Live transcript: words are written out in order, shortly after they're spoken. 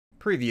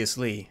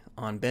Previously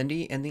on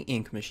Bendy and the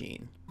Ink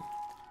Machine.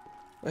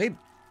 Oh, hey,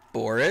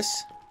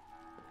 Boris.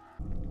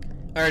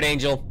 Alright,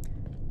 Angel.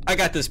 I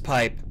got this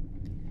pipe.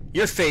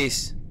 Your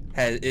face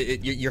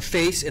your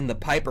face and the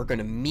pipe are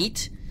gonna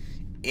meet,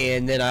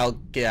 and then I'll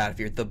get out of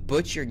here. The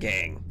Butcher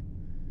Gang.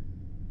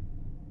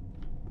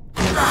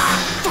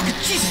 Fucking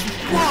Jesus,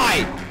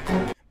 why?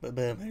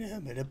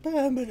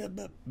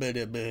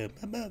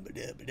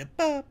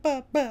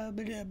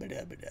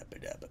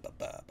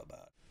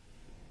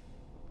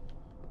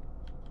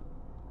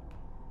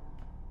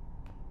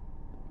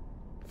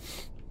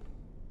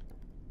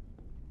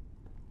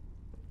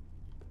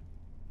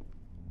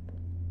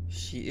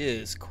 She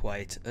is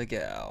quite a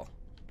gal.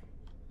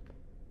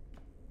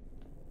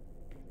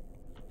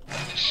 The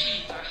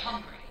machines are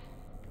hungry.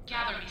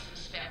 Gather me some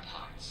spare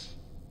parts.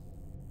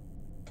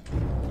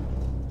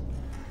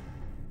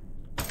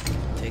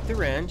 Take the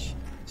wrench.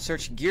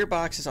 Search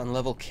gearboxes on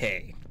level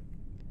K.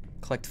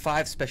 Collect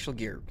 5 special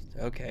gears.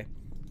 Okay.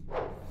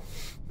 Well,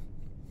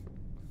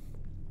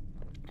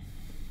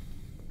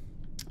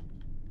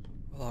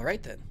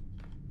 alright then.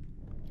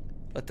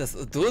 Let us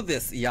do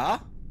this, yeah?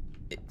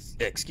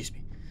 Excuse me.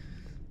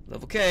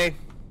 Level K.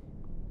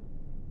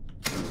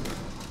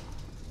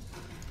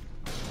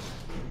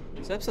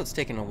 This episode's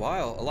taking a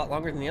while, a lot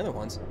longer than the other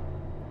ones.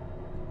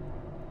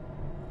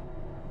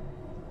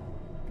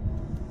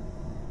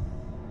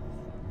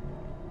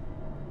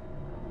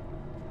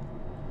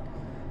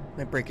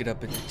 Might break it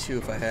up into 2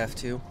 if I have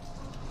to.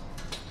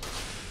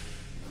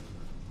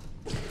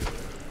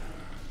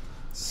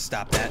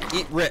 Stop that.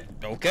 Eat wrench.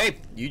 Okay,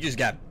 you just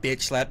got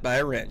bitch slapped by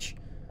a wrench.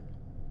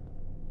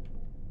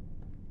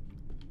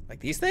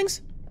 Like these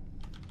things?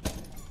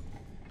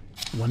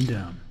 One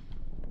down.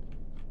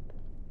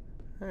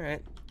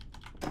 Alright.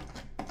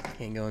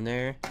 Can't go in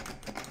there.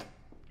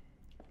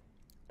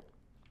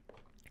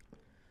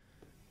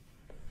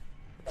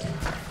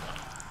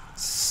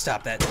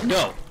 Stop that.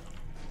 No!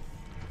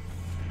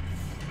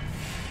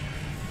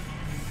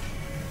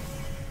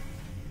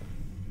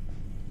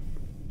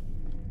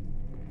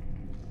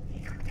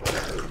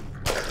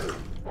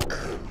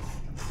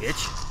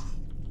 Bitch.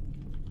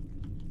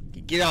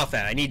 Get off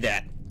that. I need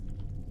that.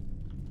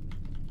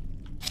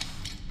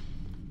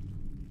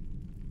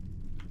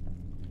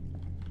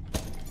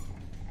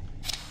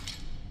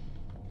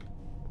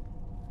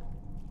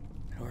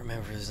 I don't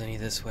remember if there's any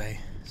this way.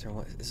 Is there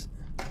one?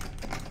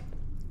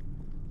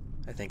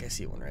 I think I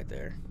see one right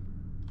there.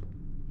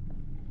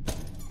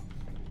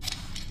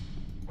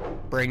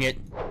 Bring it.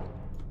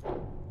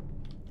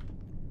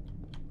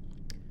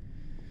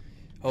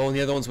 Oh, and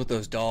the other one's with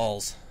those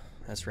dolls.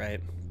 That's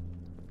right.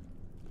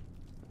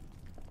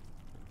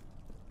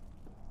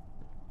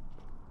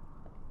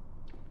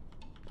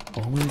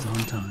 Always on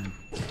time.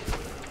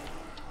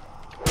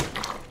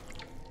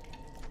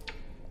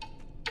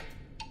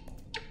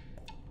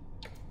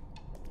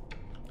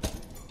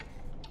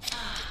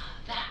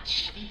 That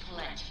should be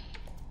plenty.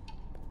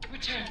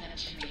 Return them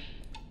to me.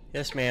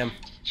 Yes, ma'am. And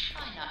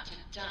try not to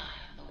die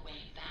on the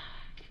way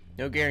back.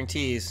 No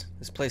guarantees.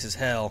 This place is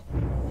hell.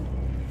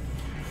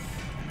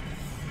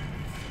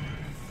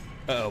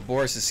 Uh-oh,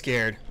 Boris is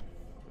scared.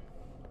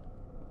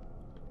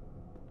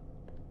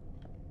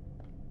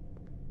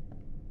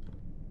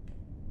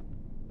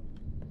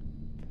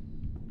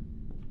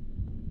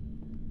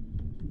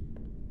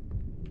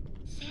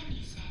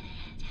 Sandy said I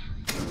had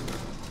talent.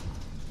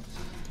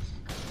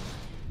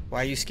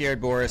 Why are you scared,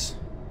 Boris?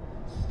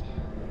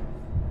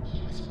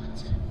 He was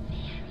once a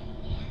very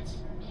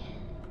handsome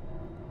man.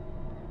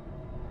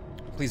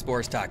 Please,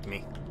 Boris, talk to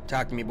me.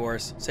 Talk to me,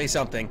 Boris. Say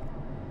something.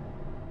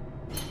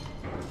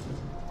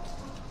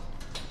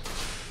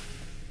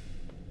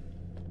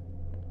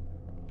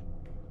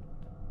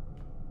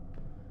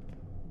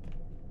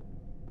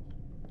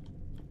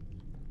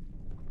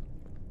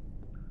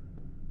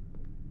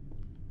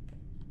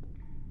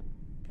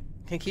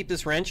 Can I keep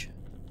this wrench?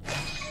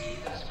 See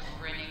those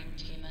grinning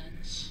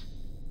demons?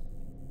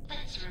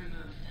 Let's remove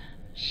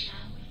them, shall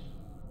we?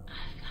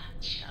 I've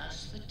got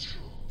just the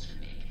tool to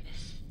make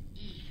this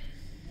even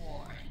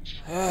more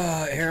enjoyable.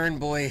 Ah, errand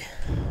boy.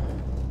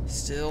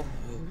 Still.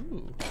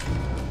 Ooh.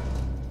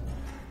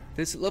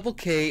 This level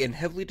K and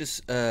heavily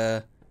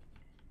no.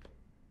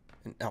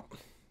 So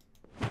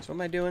what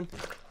am I doing?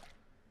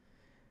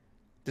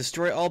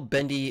 Destroy all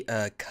Bendy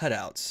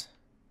cutouts.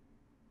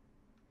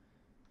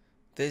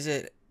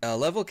 Visit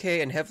level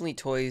K and Heavenly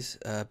Toys.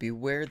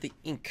 Beware the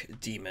ink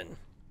demon.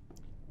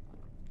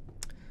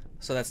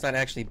 So that's not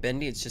actually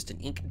Bendy, it's just an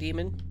ink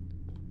demon.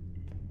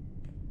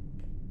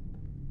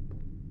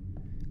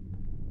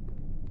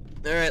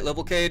 Alright,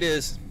 level K it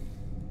is.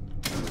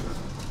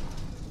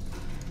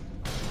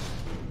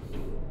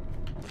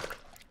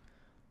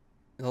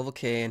 Level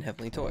K and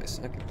Heavenly Toys.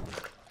 Okay.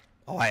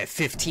 Oh, I have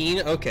 15?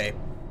 Okay.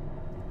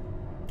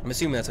 I'm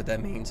assuming that's what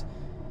that means.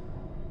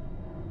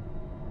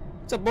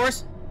 What's up,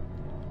 Boris?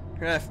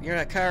 You're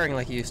not cowering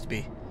like you used to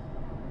be.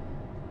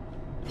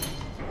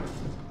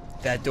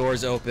 That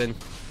door's open.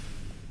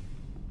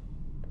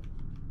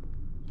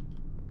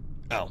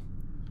 Oh.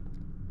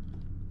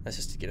 That's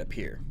just to get up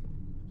here.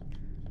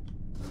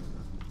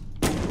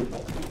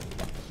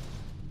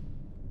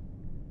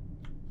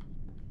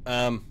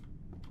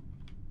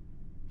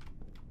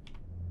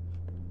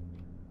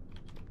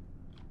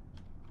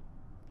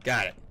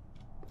 Got it.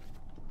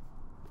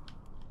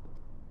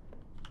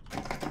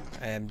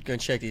 I am gonna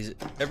check these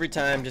every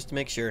time just to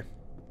make sure.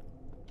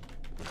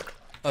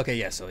 Okay,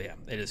 yeah, so yeah,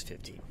 it is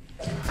 15.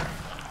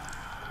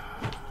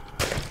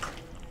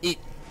 Eat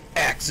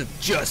acts of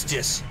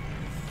justice.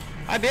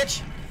 Hi,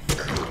 bitch.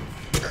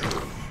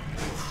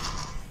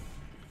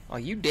 Oh,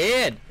 you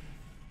dead.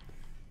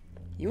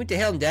 You went to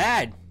hell and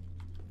died.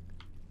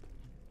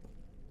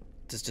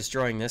 Does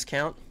destroying this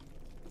count?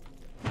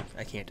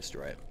 I can't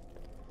destroy it.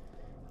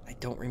 I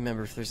don't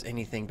remember if there's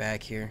anything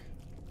back here.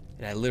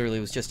 And I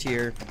literally was just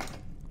here.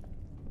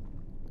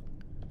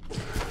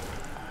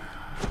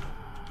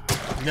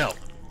 No.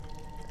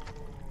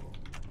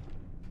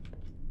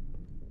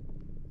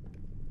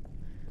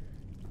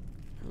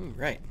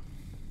 Right.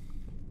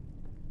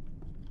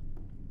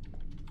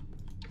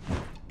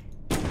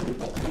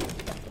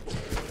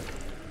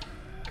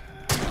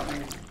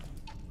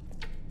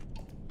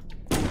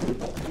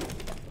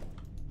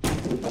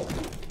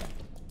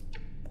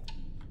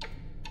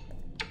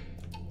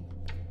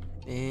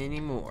 Any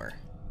more?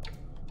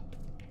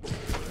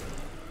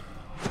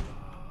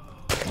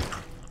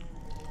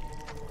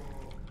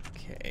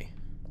 Okay.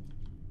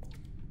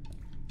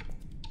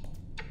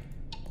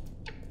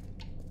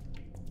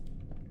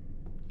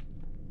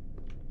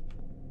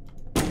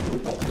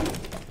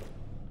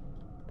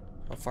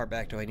 How far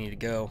back do I need to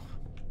go?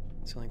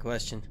 That's the only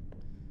question.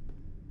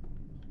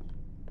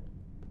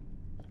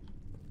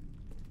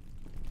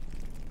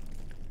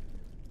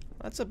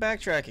 Lots of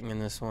backtracking in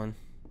this one.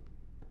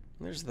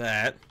 There's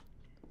that.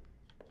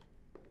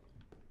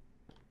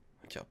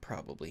 Which I'll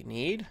probably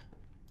need.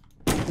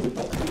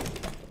 Am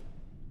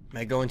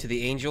I going to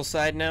the angel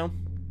side now?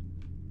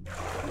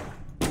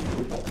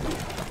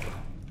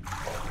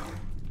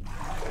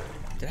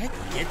 Did I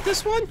get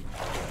this one?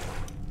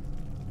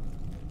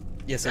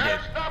 Yes, I did.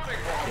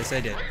 Yes, I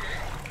did.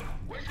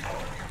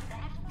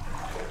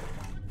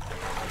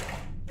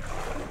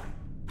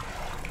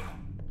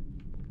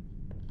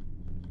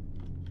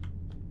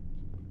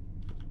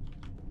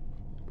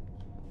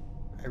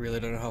 I really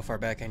don't know how far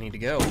back I need to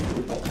go.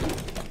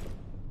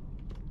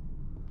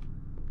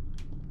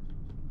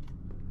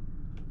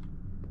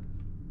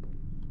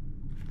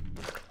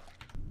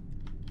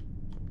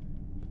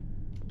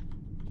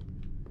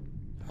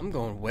 I'm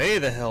going way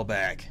the hell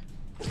back.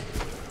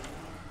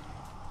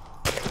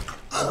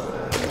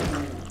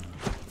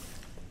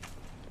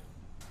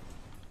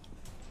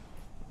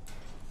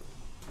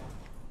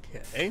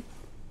 Okay.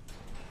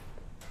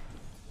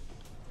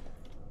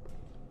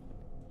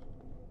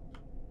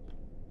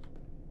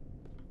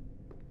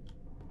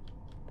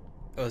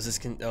 Oh, is this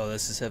oh,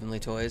 this is Heavenly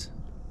Toys.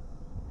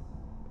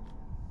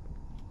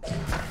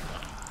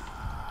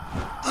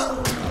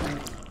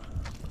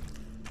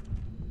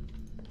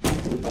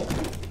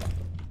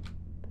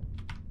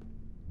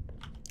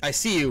 I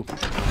see you.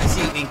 I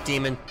see you, Ink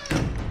Demon.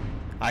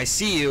 I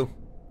see you.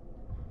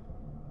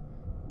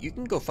 You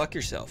can go fuck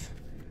yourself.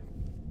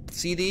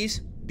 See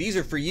these? These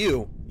are for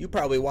you. You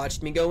probably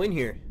watched me go in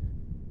here.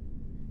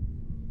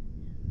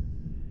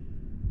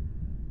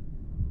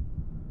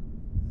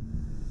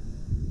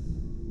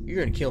 You're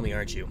gonna kill me,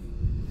 aren't you?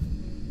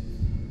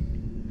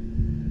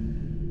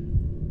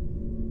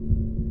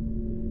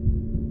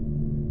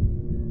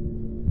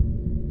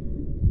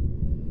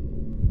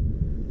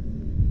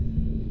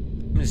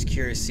 I'm just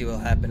curious to see what'll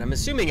happen. I'm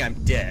assuming I'm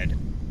dead.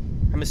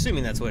 I'm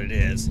assuming that's what it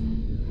is.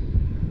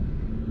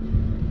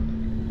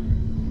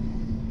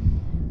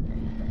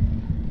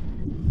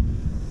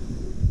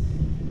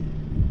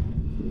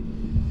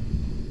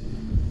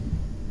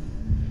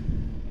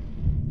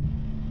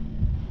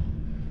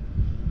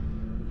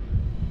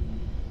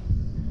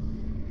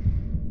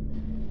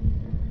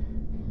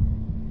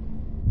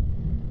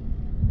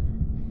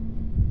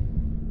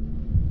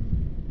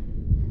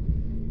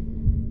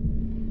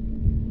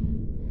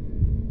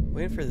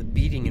 Waiting for the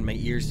beating in my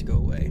ears to go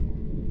away.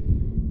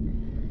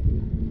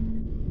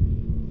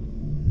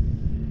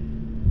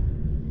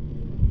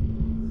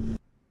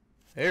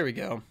 There we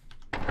go.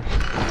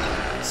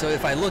 So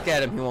if I look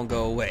at him, he won't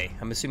go away.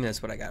 I'm assuming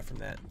that's what I got from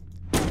that.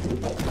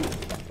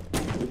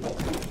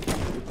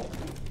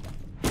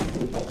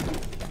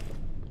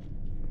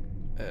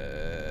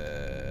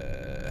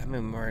 How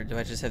many more? Do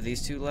I just have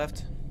these two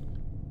left?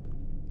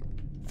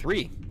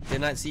 3.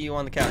 Did not see you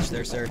on the couch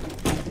there, sir.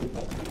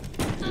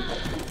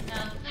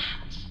 Now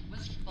that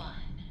was fun.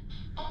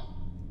 Oh,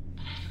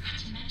 but I forgot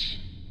to mention,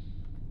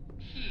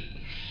 he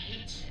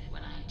hates it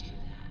when I do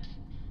that.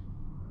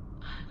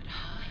 I would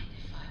hide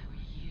if I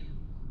were you.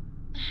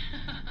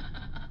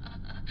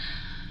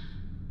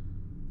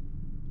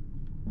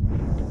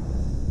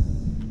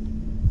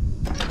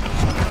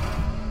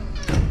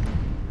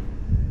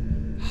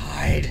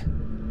 Hide.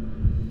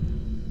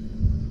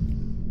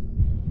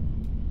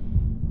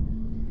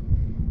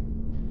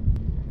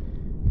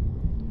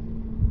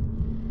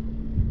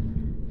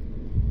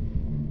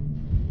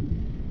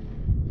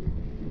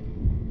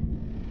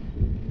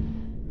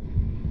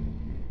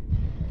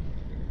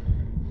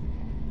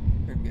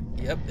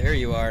 Yep, there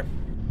you are.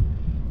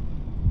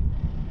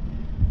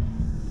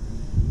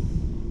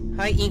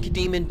 Hi, Ink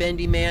Demon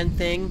Bendy Man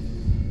thing.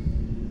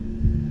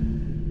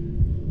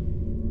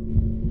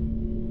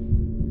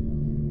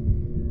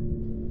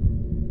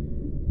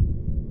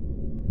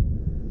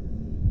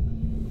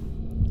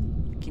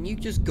 Can you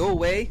just go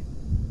away?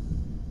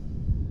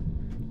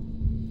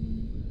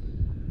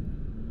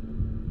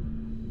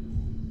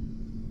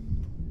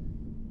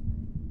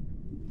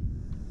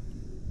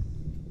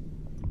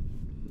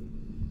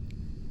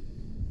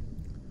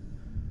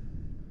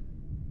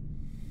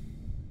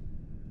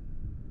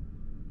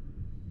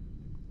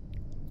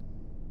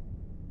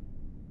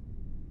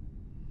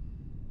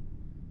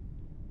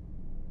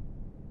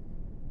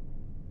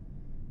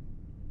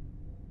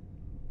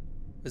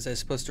 Was I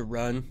supposed to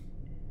run?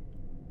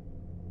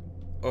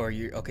 Or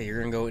you're okay, you're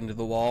gonna go into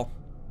the wall.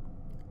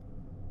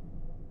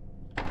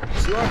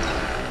 Yes, you are.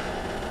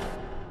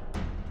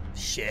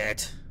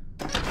 Shit.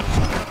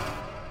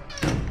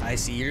 I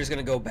see, you're just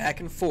gonna go back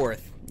and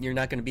forth. You're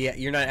not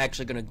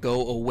actually gonna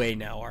go away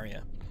now, are you?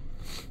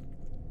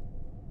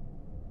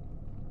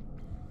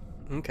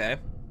 Okay.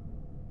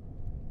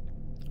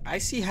 I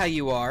see how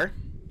you are.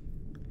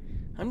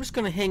 I'm just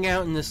gonna hang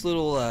out in this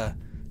little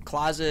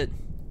closet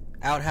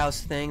outhouse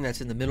thing that's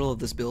in the middle of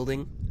this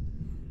building,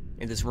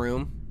 in this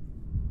room.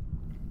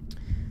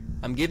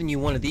 I'm giving you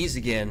one of these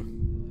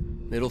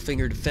again. Middle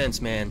finger defense,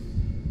 man.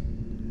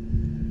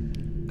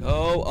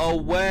 Go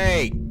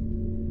away.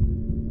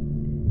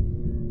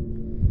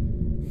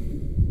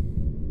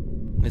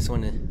 This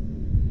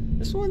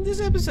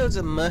episode's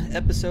a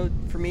episode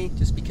for me,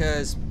 just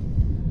because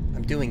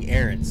I'm doing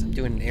errands. I'm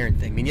doing an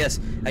errand thing. I mean, yes,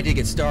 I did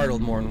get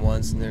startled more than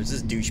once, and there's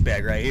this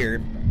douchebag right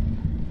here.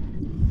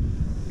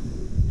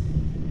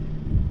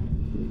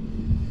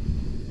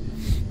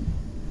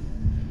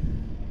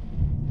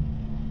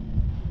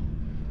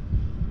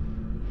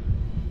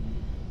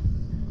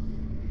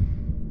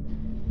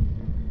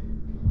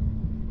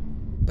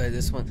 But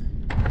this one.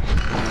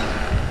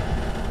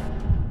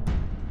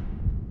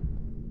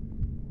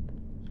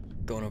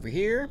 Going over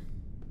here.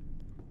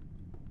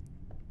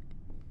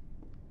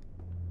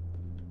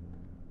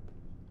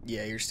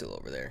 Yeah, you're still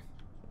over there.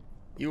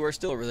 You are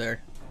still over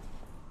there.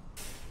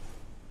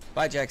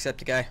 Bye,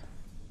 Jacksepticeye.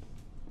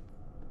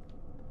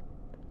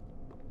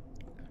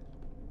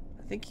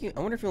 I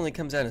wonder if it only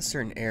comes out in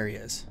certain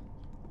areas.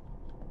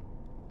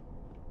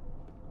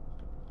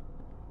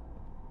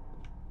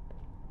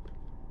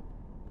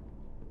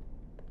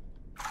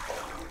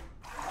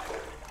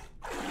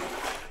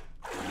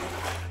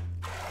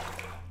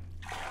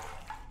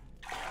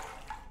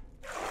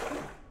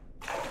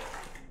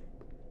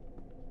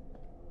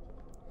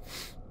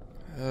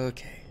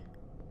 Okay.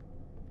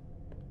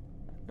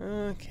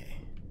 Okay.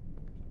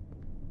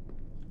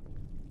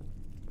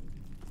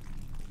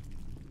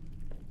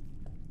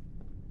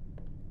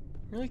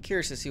 I'm really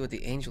curious to see what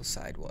the angel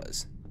side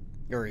was.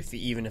 Or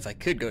even if I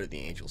could go to the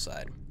angel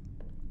side.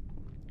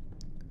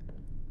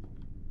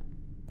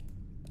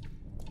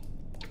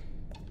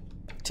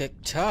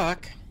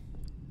 Tick-tock.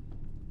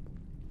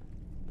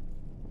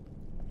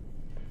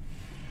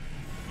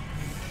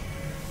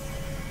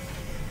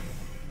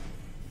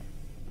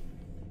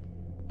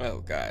 Oh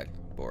God,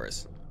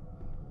 Boris.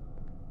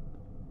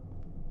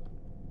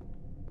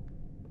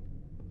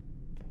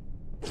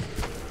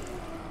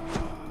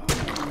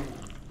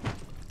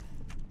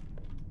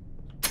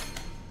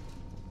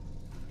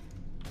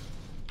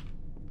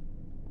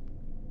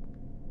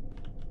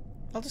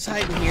 I'll just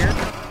hide in here.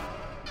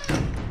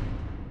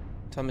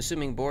 So I'm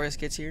assuming Boris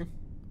gets here.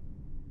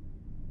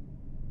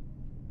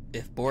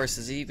 If Boris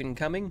is even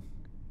coming.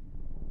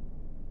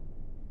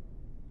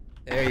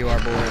 There you are,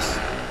 Boris.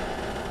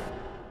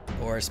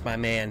 Boris, my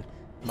man.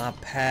 My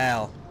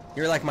pal.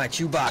 You're like my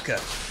Chewbacca.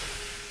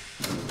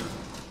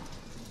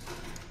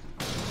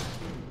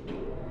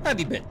 How have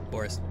you been,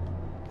 Boris?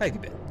 How have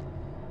you been? You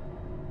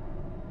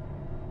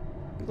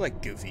look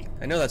like Goofy.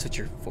 I know that's what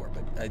you're for,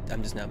 but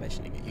I'm just not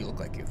mentioning it. You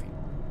look like Goofy.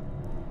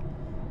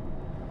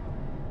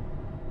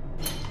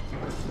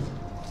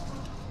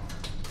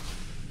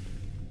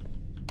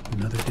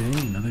 Another day,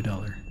 another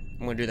dollar.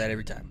 I'm gonna do that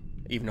every time,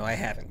 even though I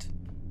haven't.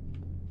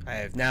 I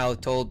have now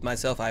told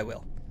myself I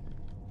will.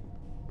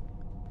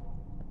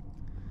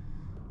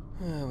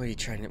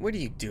 What are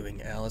you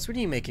doing, Alice? What are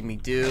you making me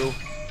do?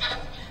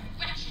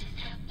 Wretches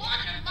have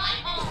wandered my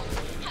home,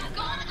 have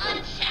gone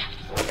unchecked.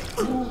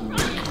 Run,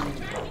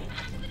 dragging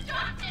back to the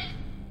darkness.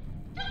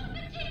 Don't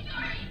take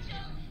your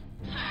angel.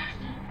 Curse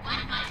and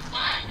wipe my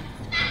blood.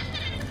 Smash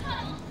them into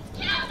puddles.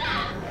 Kill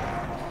them.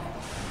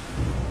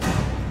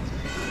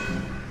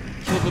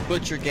 Kill the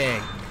butcher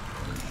gang.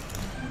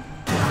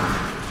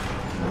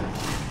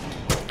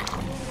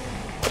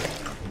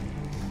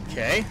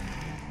 Okay.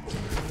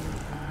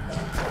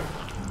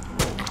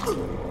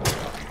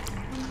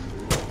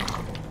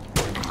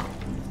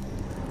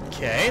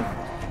 Okay.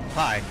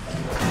 Hi.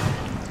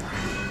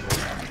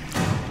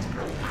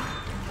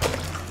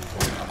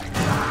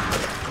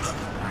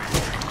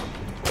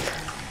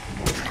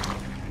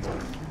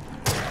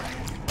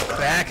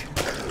 Back.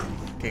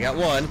 Okay, got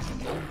one.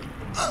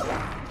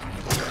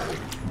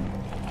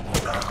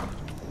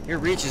 Your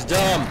reach is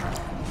dumb.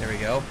 There we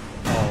go.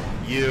 Oh,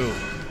 you.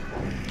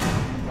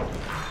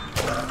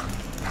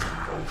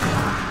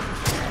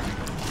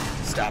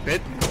 Stop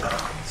it.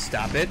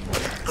 Stop it.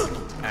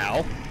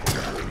 Ow.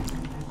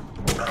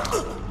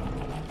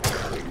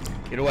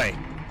 Get away.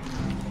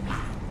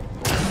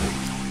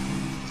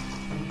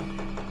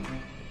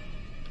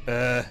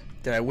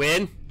 Did I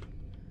win?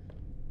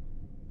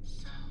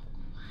 So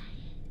quiet,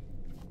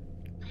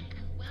 like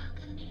a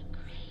welcoming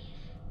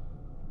grave.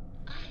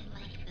 I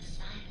like the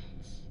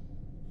silence.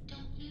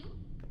 Don't you?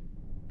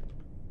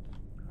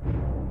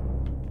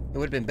 It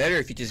would have been better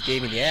if you just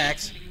gave me the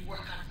axe. Leaving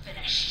work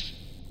unfinished.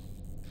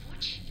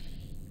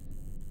 Fortunately,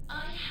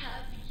 I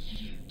have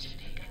you to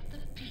pick up the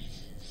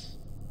pieces,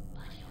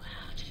 but you'll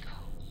have to go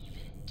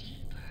even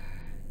deeper,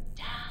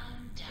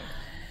 down, down,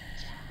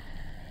 down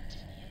into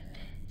the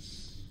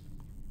abyss.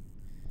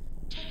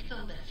 Take the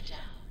lift down.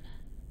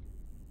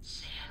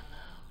 Say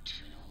hello to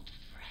an old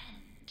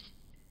friend.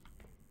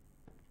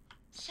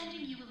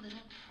 Sending you a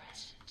little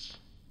present,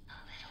 a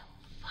little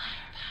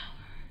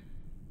firepower.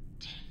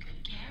 Take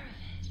good care of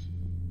it.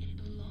 It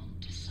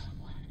belonged to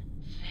someone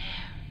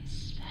very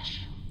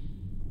special.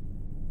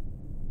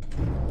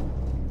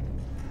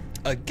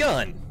 A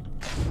gun.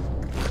 I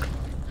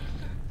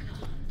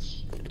forgot.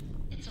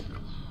 It's a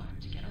little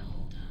hard to get a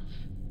hold of.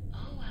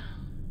 Oh well.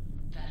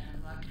 Better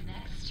luck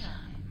next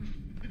time.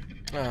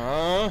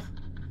 Aww.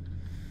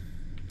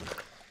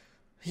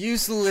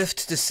 Use the lift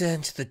to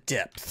descend to the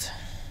depth.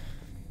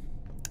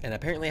 And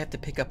apparently I have to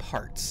pick up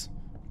hearts.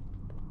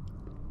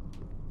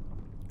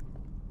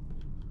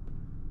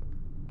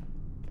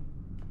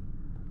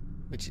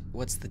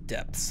 What's the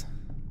depths?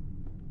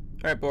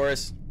 Alright,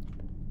 Boris.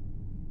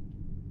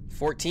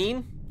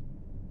 14?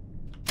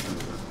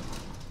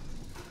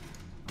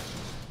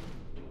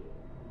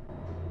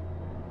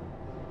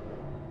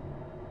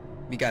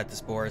 We got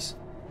this, Boris.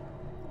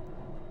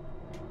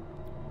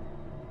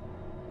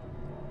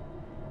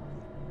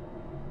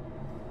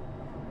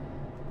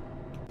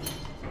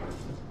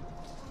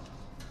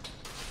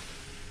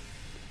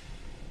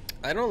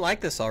 I don't like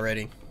this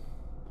already.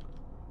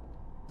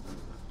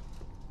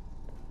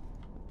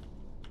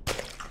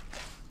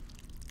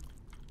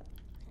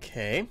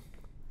 Okay.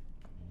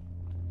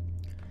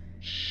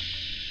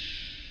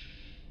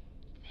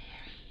 There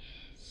he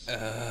is.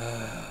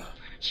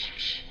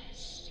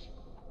 Projectionist.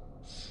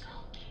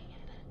 Skulking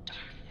in the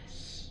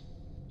darkness.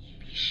 You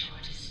be sure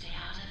to stay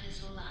out of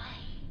his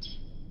light.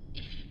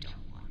 If you don't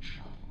want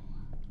trouble.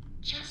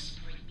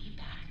 Just bring me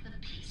back the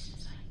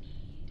pieces I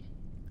need.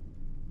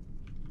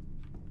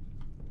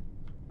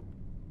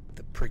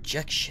 The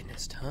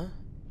projectionist, huh?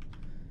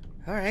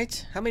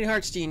 Alright. How many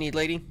hearts do you need,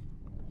 lady?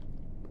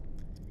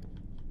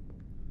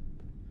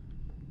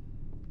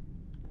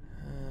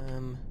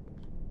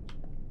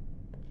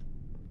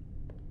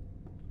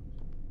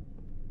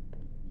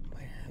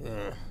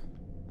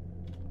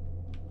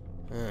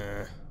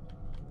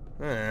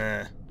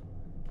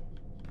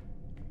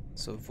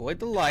 So avoid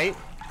the light.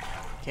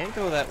 Can't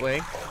go that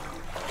way.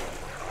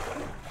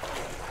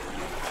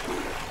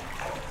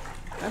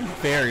 I'm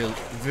very,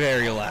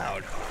 very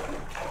loud.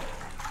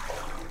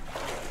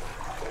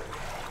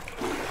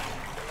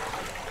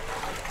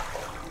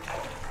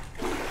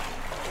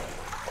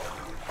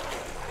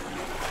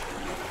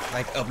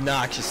 Like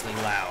obnoxiously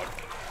loud.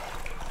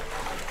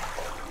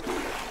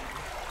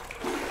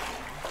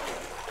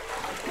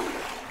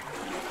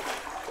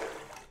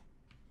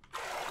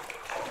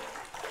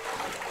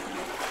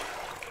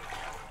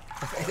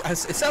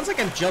 It sounds like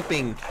I'm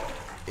jumping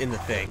in the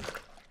thing.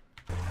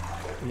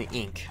 In the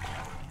ink.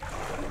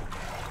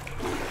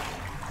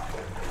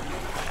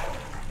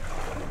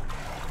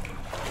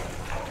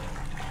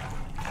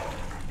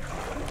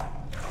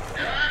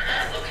 No, I'm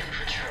not looking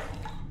for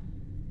trouble.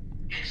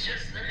 It's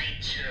just the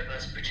nature of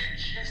us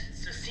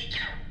projectionists to seek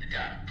out the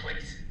dark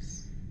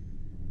places.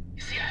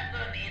 You see, I've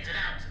learned the ins and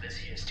outs of this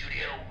here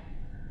studio.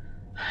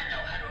 I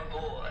know how to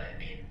avoid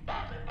being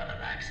bothered by the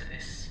likes of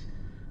this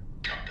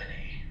company.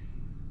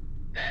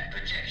 That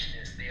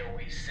projectionist, they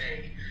always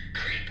say,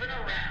 creeping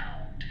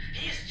around.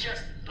 He's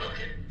just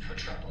looking for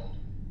trouble.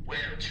 Well,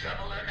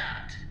 trouble or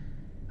not,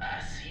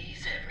 I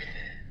sees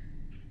everything.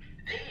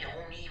 They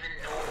don't even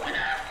know when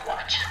I'm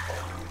watching.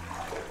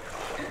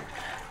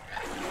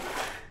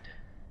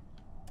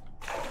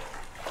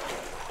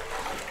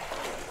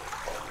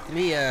 Even Let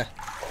me,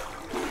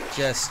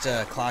 just,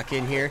 clock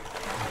in here.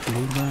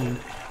 Good mind.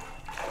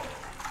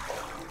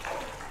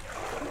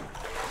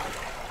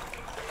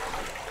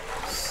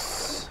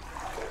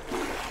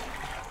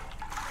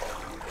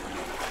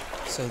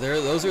 So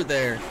those are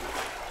there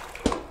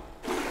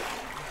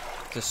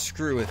to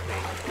screw with me.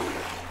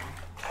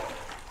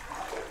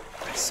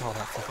 I saw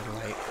that fucking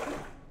light.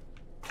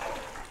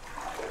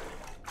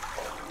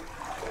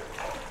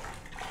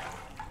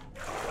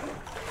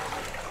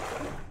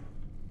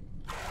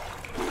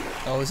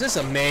 Oh, is this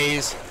a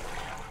maze?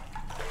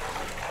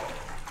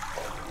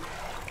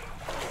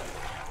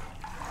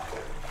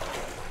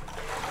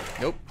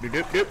 Nope. Nope.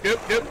 Nope. Nope.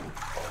 Nope.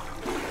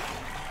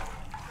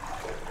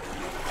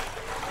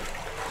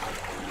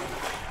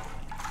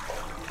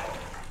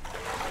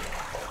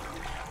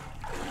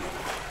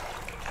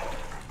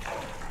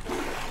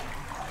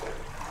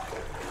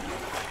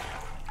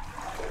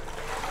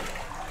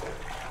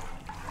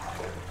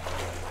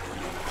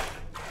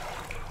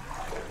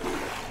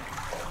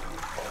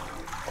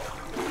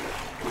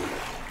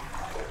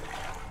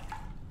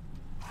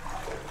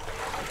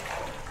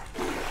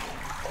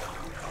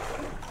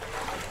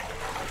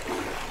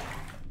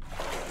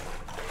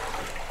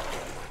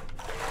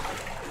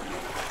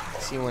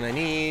 See what I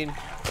need.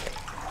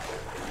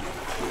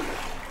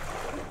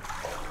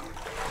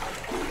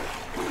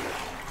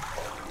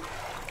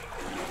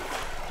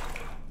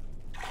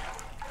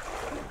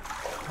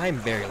 I'm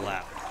very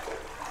loud.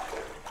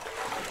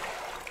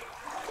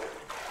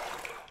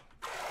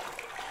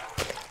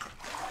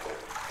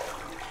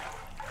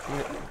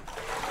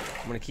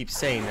 I'm gonna keep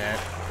saying that.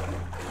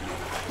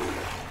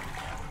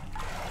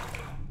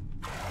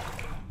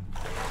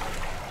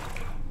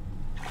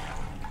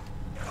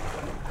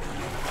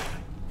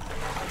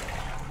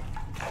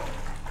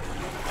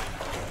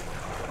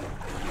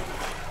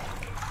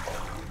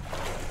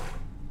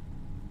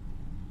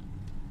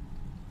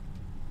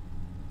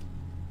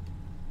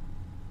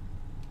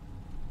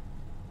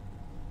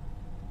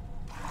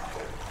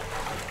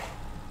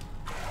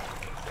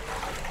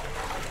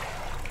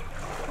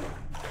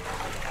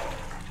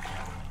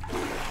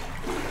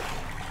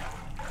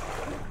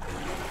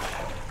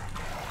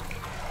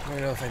 I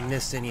don't know if I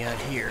missed any out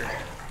here.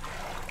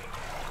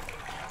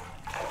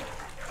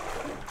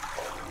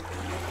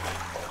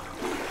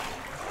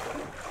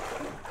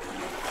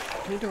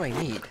 How many do I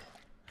need?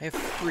 I have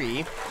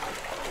 3.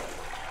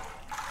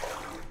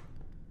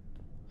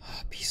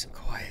 Oh, peace and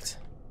quiet.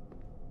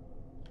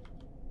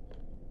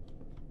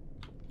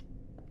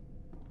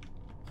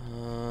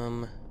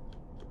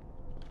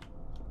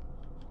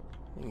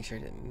 Making sure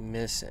I didn't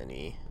miss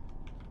any.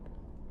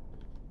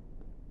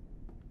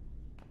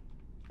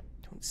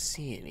 Don't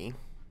see any.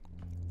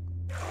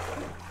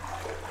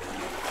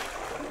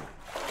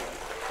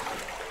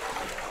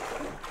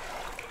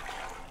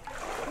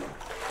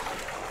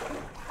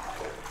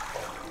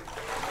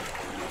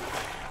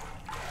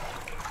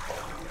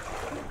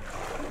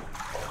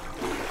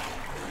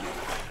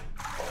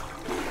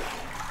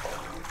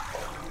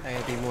 I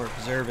gotta be more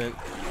observant.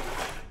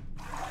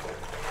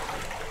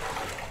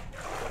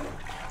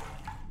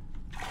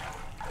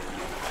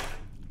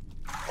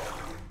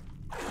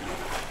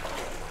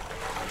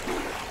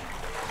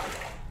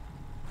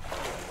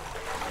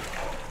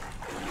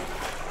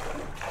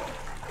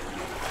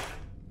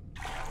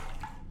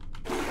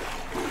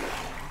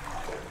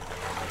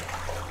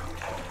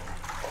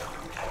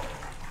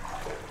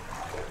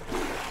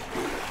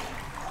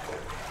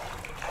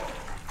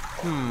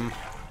 I'm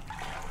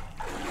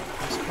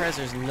surprised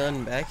there's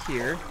none back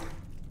here.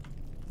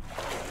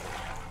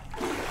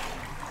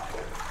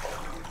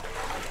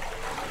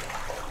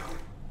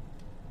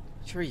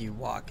 Which way are you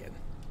walking?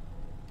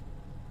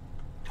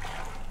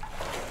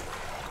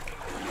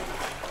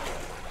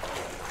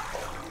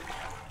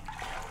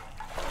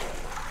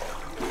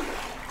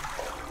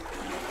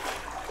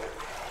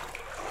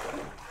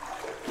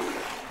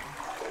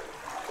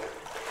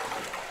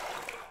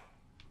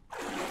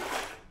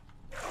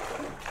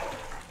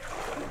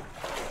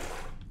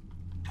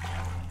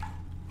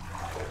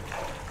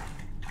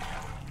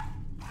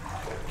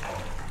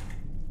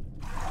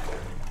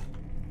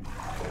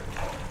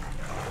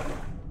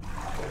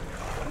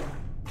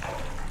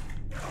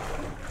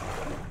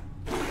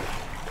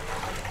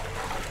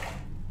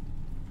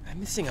 I'm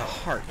missing a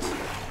heart.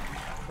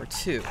 Or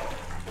 2.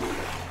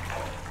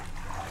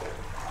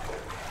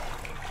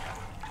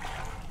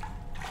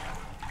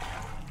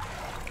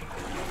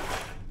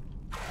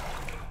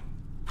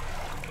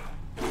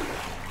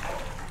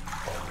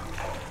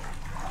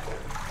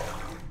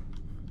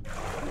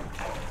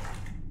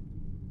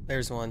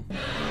 There's one.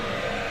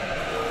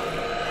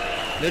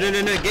 No, get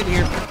in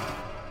here.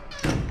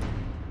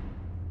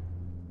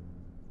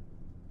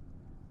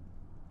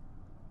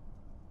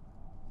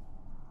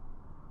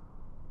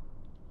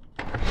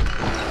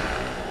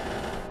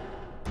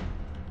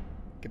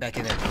 Get back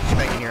in there. Get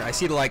back in here. I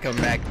see the light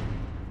coming back.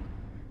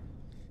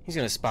 He's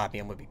gonna spot me.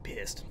 I'm gonna be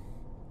pissed.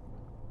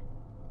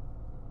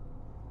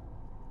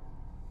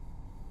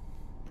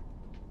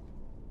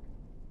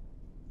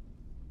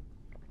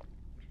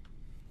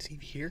 Is he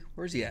here?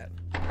 Where's he at?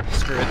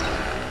 Screw it.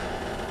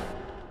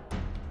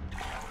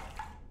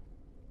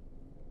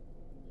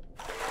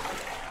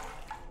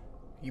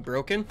 You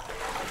broken?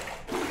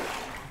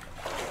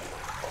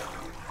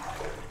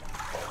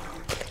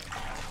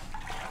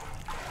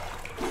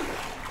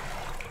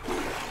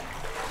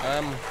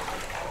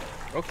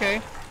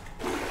 Okay.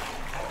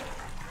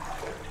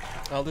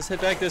 I'll just head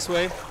back this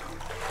way.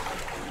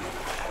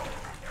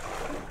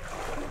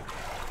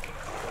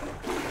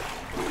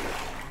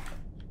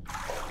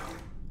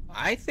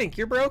 I think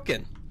you're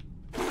broken.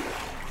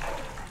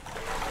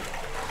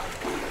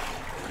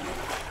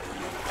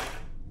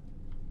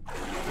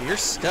 You're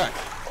stuck.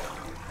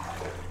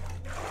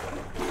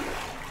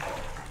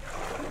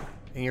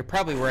 And you're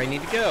probably where I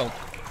need to go.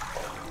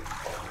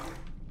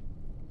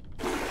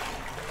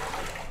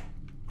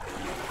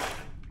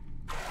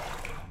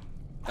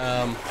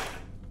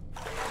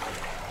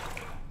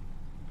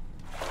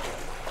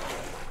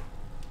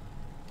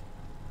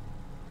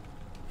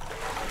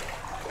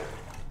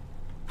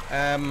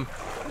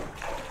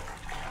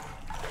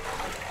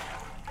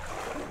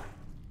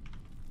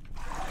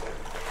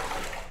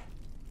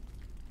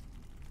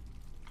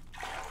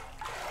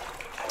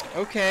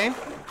 Okay.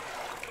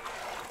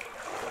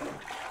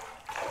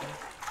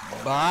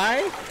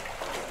 Bye.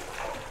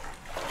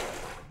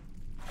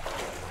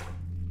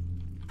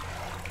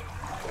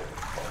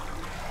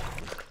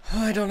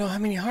 Oh, I don't know how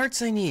many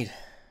hearts I need.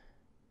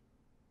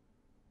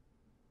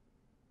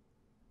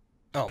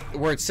 Oh,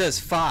 where it says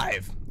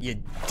 5, you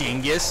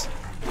dingus.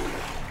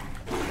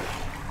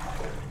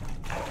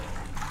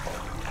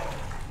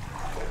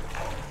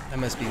 I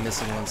must be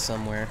missing one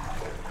somewhere.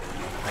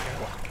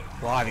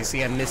 Well,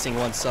 obviously I'm missing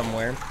one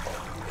somewhere.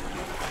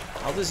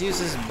 I'll just use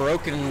this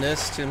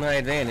brokenness to my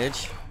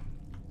advantage.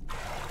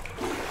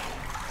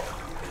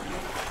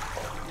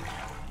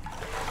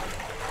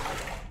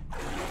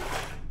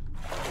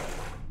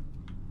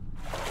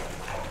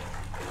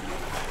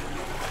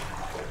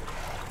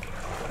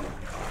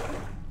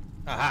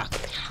 Aha!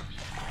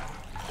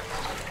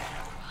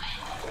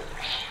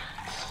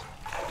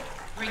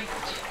 Bring it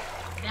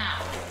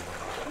now.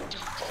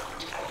 Don't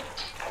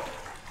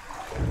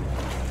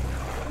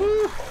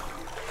wait.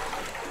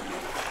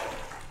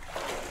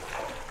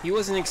 He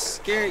wasn't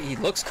scary. He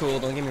looks cool,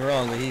 don't get me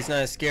wrong, but he's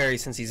not as scary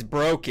since he's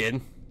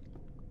broken.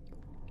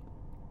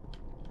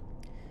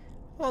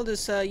 I'll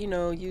just, you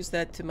know, use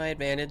that to my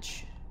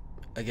advantage,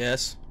 I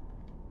guess.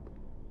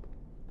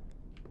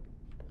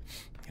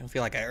 I don't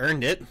feel like I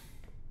earned it,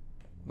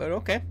 but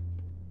okay.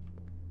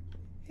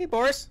 Hey,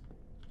 Boris.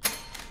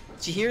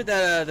 Did you hear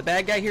that the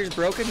bad guy here is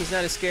broken? He's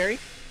not as scary?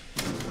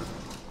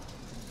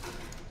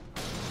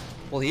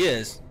 Well, he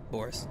is,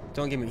 Boris.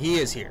 Don't get me. He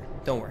is here.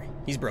 Don't worry.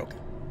 He's broken.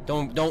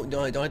 Don't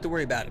have to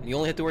worry about him. You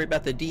only have to worry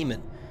about the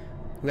demon,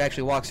 who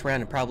actually walks around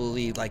and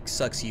probably like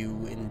sucks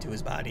you into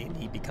his body, and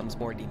he becomes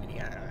more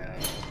demony. I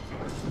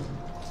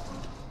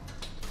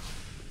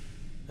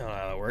don't know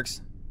how that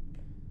works.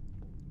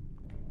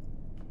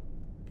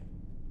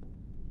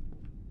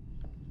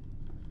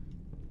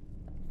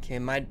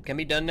 Can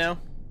we done now?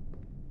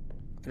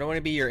 I don't want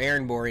to be your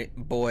errand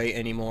boy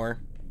anymore.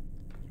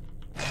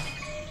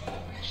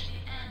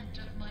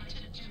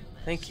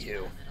 Thank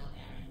you.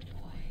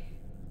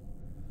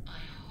 I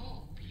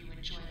hope you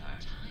enjoyed our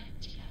time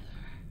together.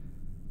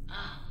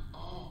 I'll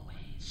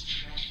always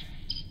treasure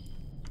it.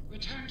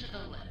 Return to the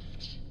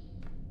lift.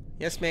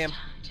 Yes, ma'am.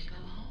 Time to go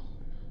home.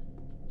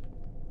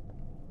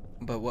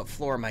 But what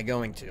floor am I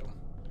going to? Am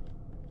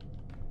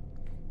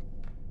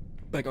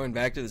I going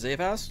back to the safe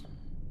house?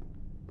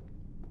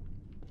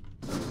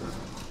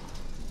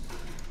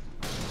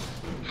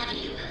 Have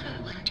you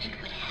ever wondered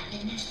what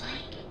heaven is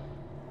like?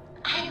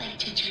 I like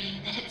to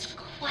dream that it's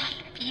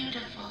quite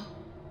beautiful.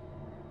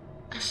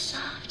 A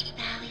soft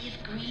valley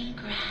of green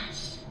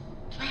grass,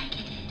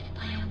 blanketed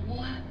by a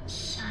warm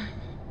sun.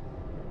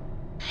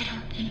 I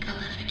don't think I'll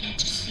ever get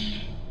to see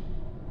it.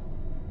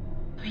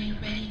 Are you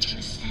ready to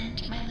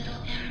ascend, my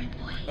little errand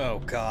boy? Oh,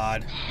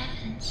 God. The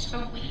heavens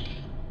are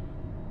waiting.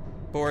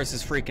 Boris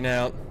is freaking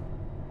out.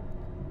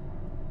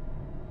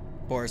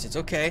 Boris, it's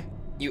okay.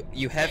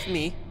 You have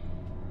me.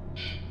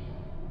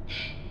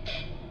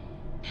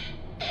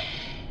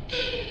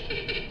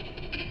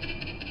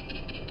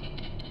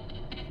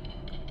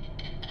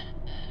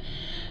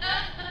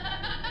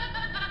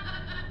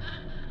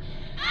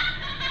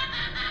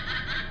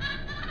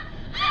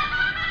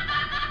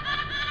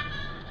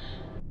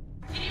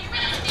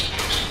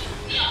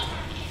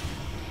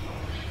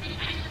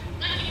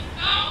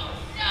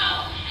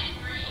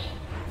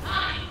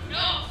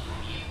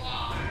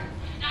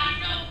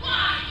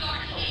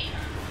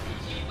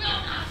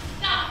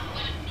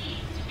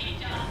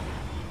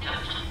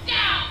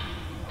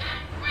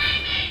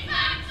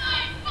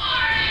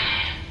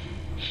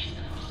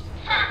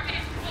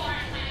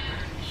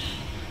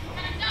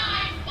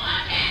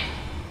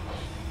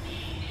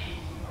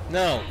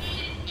 No.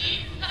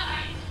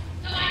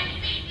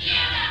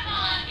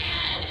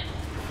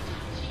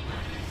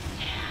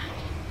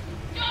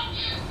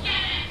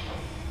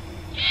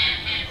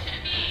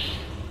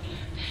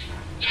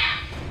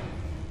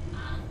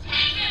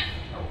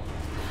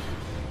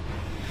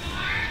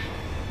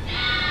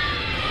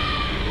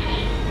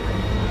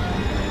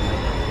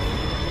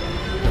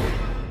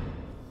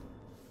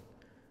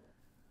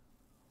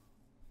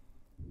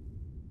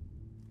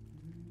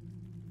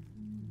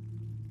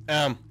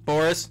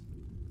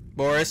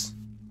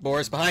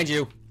 Boris, behind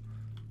you.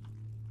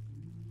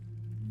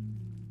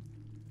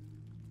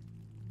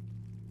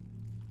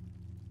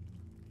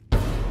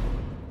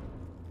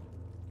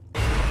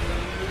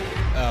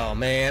 Oh,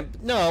 man.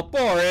 No,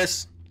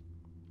 Boris.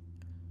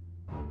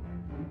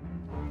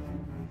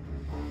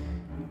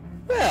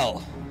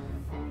 Well,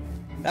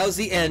 that was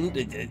the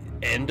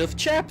end of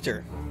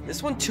chapter.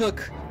 This one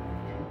took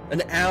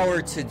an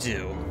hour to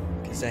do,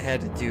 because I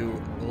had to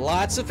do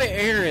lots of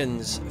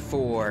errands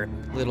for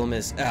Little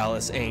Miss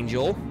Alice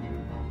Angel.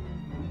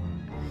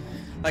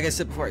 Like I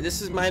said before,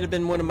 this might have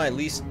been one of my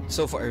least,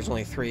 so far there's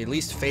only 3,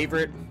 least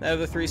favorite out of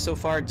the 3 so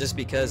far, just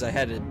because I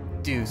had to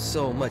do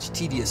so much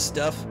tedious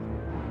stuff.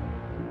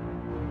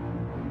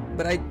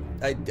 But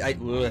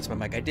ooh, that's my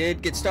mic. I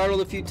did get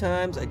startled a few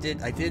times. I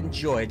did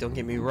enjoy it, don't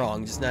get me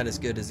wrong, just not as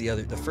good as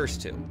the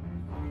first 2.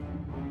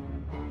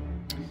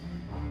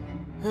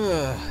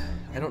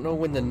 I don't know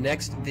when the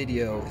next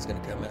video is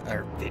gonna come out,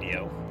 or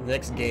the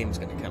next game is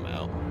gonna come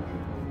out.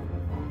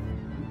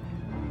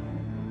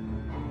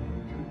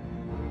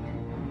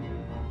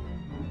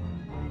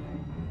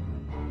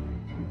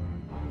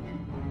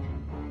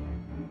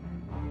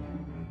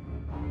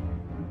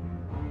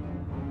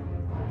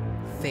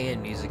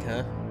 fan music,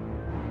 huh?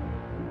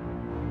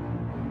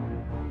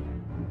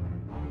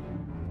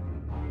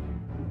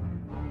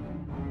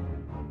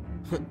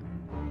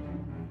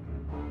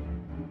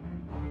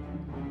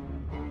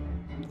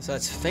 So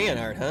that's fan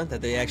art, huh?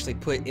 That they actually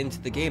put into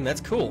the game.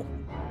 That's cool.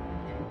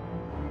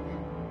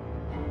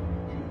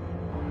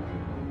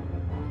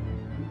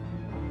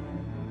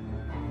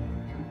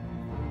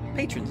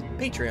 Patrons,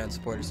 Patreon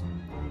supporters.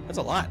 That's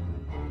a lot.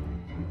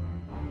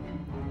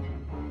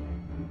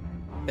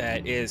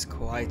 That is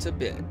quite a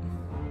bit.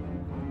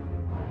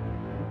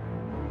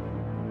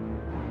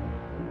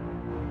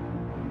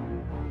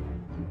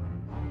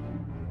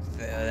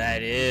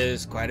 That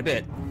is quite a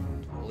bit.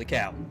 Holy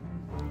cow.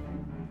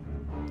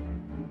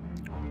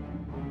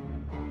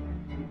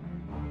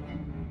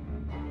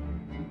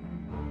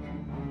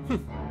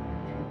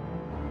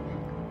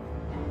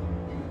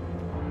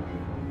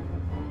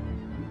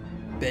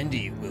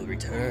 Bendy will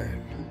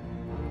return.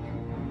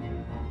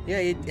 Yeah,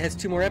 it has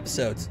 2 more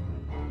episodes.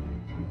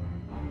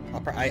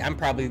 I'm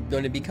probably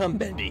going to become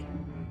Bendy.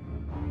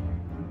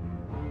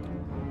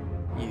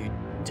 You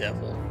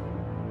devil.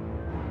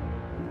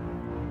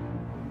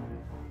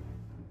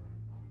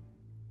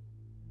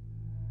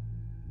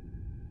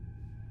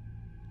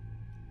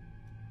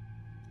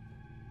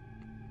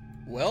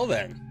 Well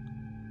then.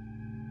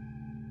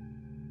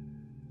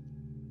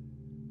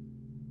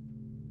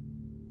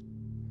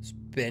 It's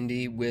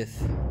Bendy with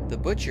the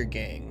Butcher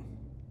Gang.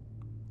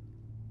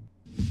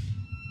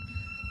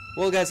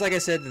 Well, guys, like I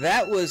said,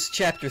 that was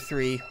Chapter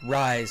 3,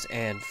 Rise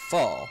and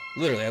Fall.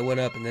 Literally, I went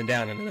up and then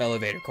down in an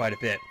elevator quite a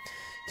bit.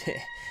 But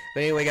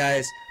anyway,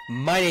 guys,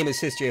 my name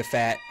is History of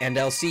Fat, and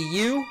I'll see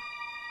you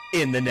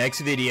in the next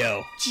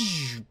video.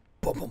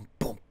 Boom, boom,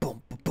 boom.